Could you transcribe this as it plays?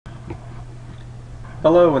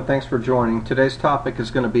Hello and thanks for joining. Today's topic is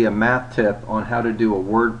going to be a math tip on how to do a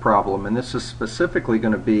word problem, and this is specifically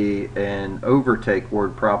going to be an overtake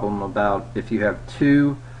word problem about if you have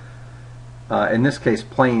two, in this case,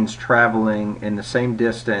 planes traveling in the same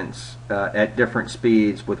distance at different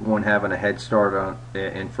speeds, with one having a head start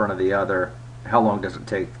in front of the other. How long does it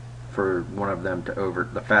take for one of them to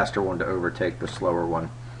the faster one to overtake the slower one?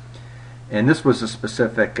 And this was a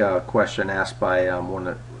specific question asked by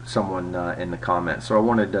someone in the comments, so I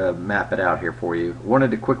wanted to map it out here for you. I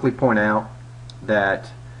wanted to quickly point out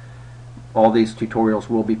that all these tutorials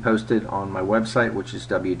will be posted on my website, which is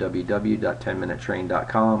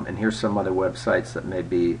www.10minutetrain.com, and here's some other websites that may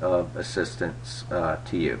be of assistance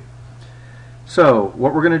to you. So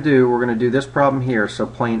what we're going to do this problem here. So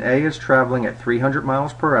plane A is traveling at 300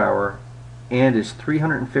 miles per hour and is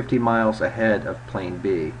 350 miles ahead of plane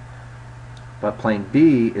B. But plane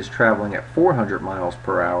B is traveling at 400 miles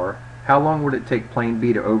per hour. How long would it take plane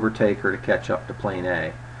B to overtake or to catch up to plane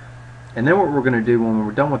A? And then what we're going to do when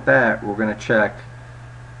we're done with that, we're going to check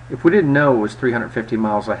if we didn't know it was 350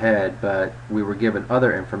 miles ahead, but we were given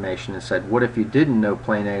other information and said, what if you didn't know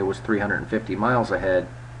plane A was 350 miles ahead,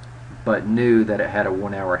 but knew that it had a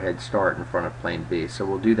 1 hour head start in front of plane B? So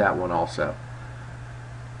we'll do that one also.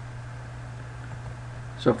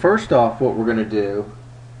 So first off, what we're going to do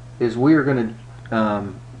is we are going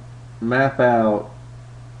to map out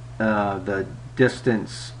the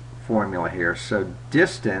distance formula here. So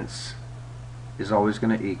distance is always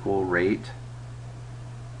going to equal rate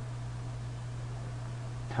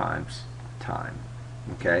times time.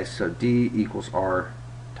 Okay, so D equals R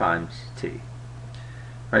times T.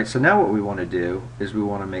 Alright, so now what we want to do is we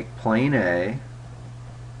want to make plane A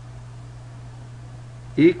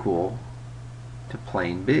equal to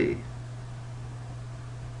plane B.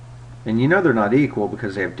 And you know they're not equal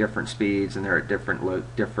because they have different speeds and they're at different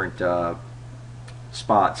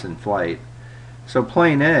spots in flight. So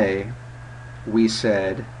plane A, we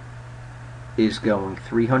said, is going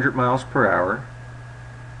 300 miles per hour.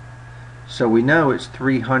 So we know it's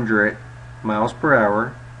 300 miles per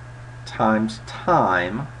hour times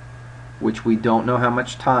time, which we don't know how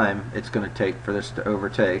much time it's going to take for this to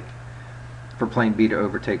overtake, for plane B to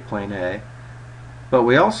overtake plane A. But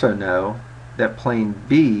we also know that plane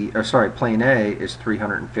A is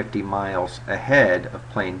 350 miles ahead of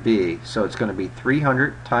plane B. So it's going to be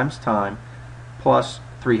 300 times time plus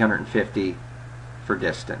 350 for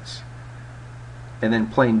distance. And then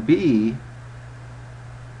plane B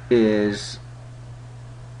is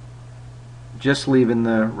just leaving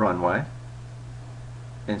the runway,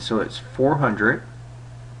 and so it's 400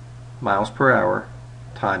 miles per hour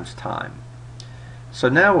times time. So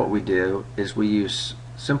now what we do is we use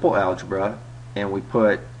simple algebra and we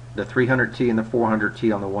put the 300t and the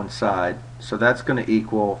 400t on the one side. So that's going to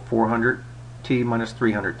equal 400t minus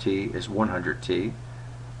 300t is 100t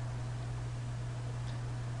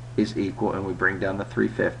is equal, and we bring down the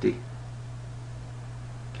 350.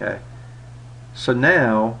 Okay, so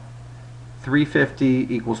now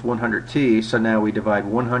 350 equals 100t, so now we divide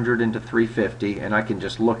 100 into 350, and I can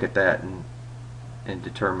just look at that and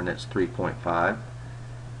determine it's 3.5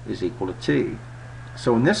 is equal to t.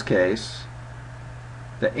 So in this case,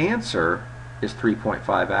 the answer is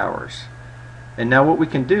 3.5 hours. And now what we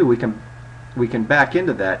can do, we can back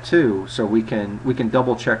into that too, so we can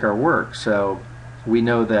double check our work. So we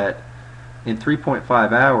know that in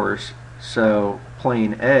 3.5 hours, so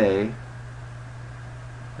plane A,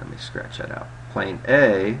 let me scratch that out. Plane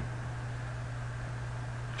A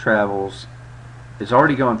is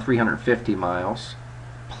already going 350 miles,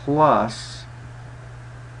 plus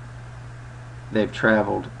they've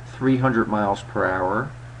traveled 300 miles per hour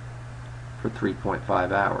for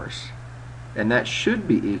 3.5 hours. And that should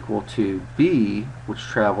be equal to B, which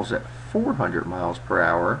travels at 400 miles per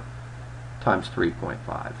hour times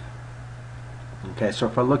 3.5. Okay, so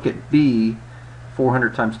if I look at B,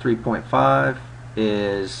 400 times 3.5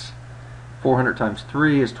 is 400 times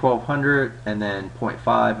 3 is 1200, and then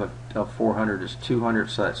 0.5 of 400 is 200,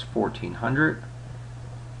 so that's 1400.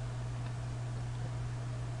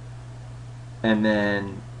 And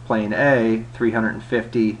then plane A,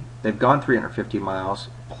 350, they've gone 350 miles,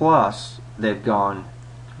 plus they've gone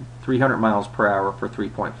 300 miles per hour for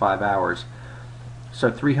 3.5 hours.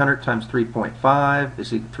 So 300 times 3.5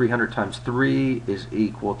 is 300 times 3 is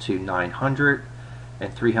equal to 900,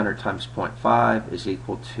 and 300 times 0.5 is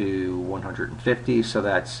equal to 150. So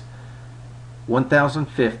that's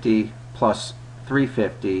 1050 plus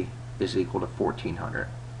 350 is equal to 1400.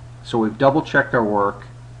 So we've double checked our work,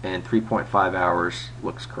 and 3.5 hours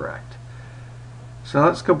looks correct. So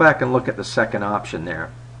let's go back and look at the second option there.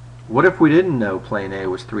 What if we didn't know plane A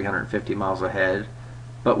was 350 miles ahead,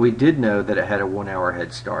 but we did know that it had a 1 hour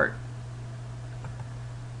head start.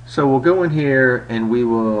 So we'll go in here and we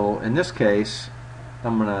will, in this case,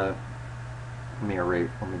 let me erase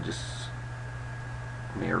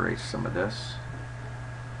some of this.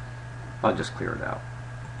 I'll just clear it out.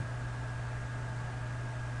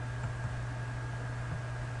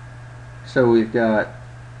 So we've got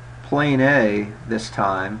plane A this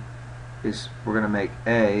time is we're going to make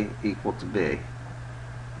A equal to B.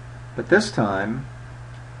 But this time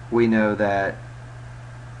we know that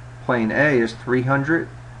plane A is 300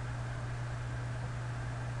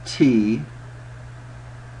 T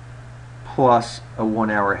plus a 1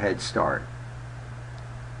 hour head start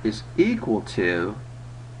is equal to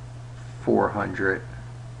 400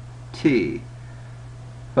 T.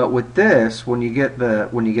 But with this, when you get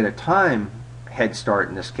a time head start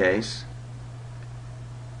in this case,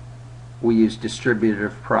 we use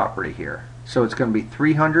distributive property here. So it's going to be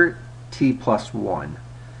 300 T plus 1.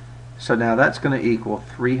 So now that's going to equal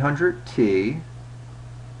 300 T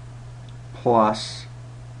plus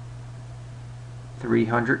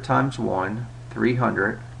 300 times 1,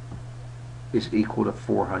 300, is equal to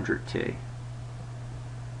 400 T.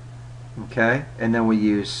 Okay, and then we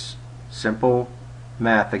use simple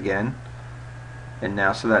math again, and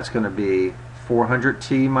now so that's going to be 400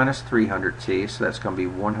 T minus 300 T, so that's going to be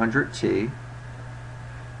 100 T,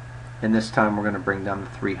 and this time we're going to bring down the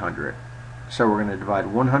 300. So we're going to divide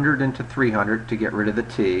 100 into 300 to get rid of the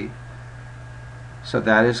T, so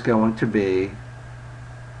that is going to be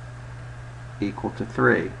equal to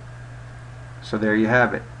 3. So there you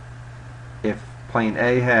have it. If plane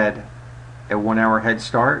A had a 1 hour head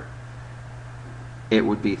start, it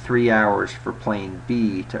would be 3 hours for plane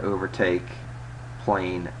B to overtake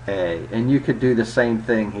plane A. And you could do the same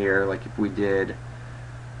thing here, like if we did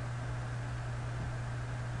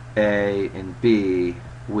A and B,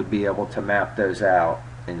 would be able to map those out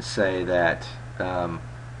and say that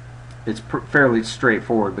it's fairly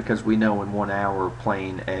straightforward, because we know in 1 hour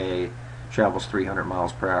plane A travels 300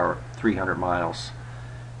 miles per hour, 300 miles.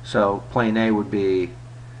 So plane A would be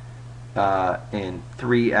in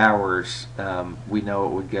 3 hours, we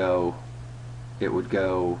know it would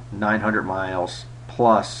go 900 miles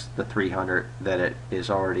plus the 300 that it is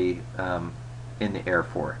already in the air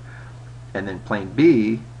for. And then plane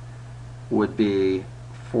B would be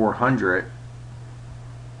 400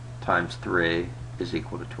 times 3 is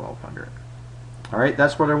equal to 1200. Alright,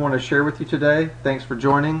 that's what I want to share with you today. Thanks for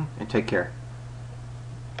joining, and take care.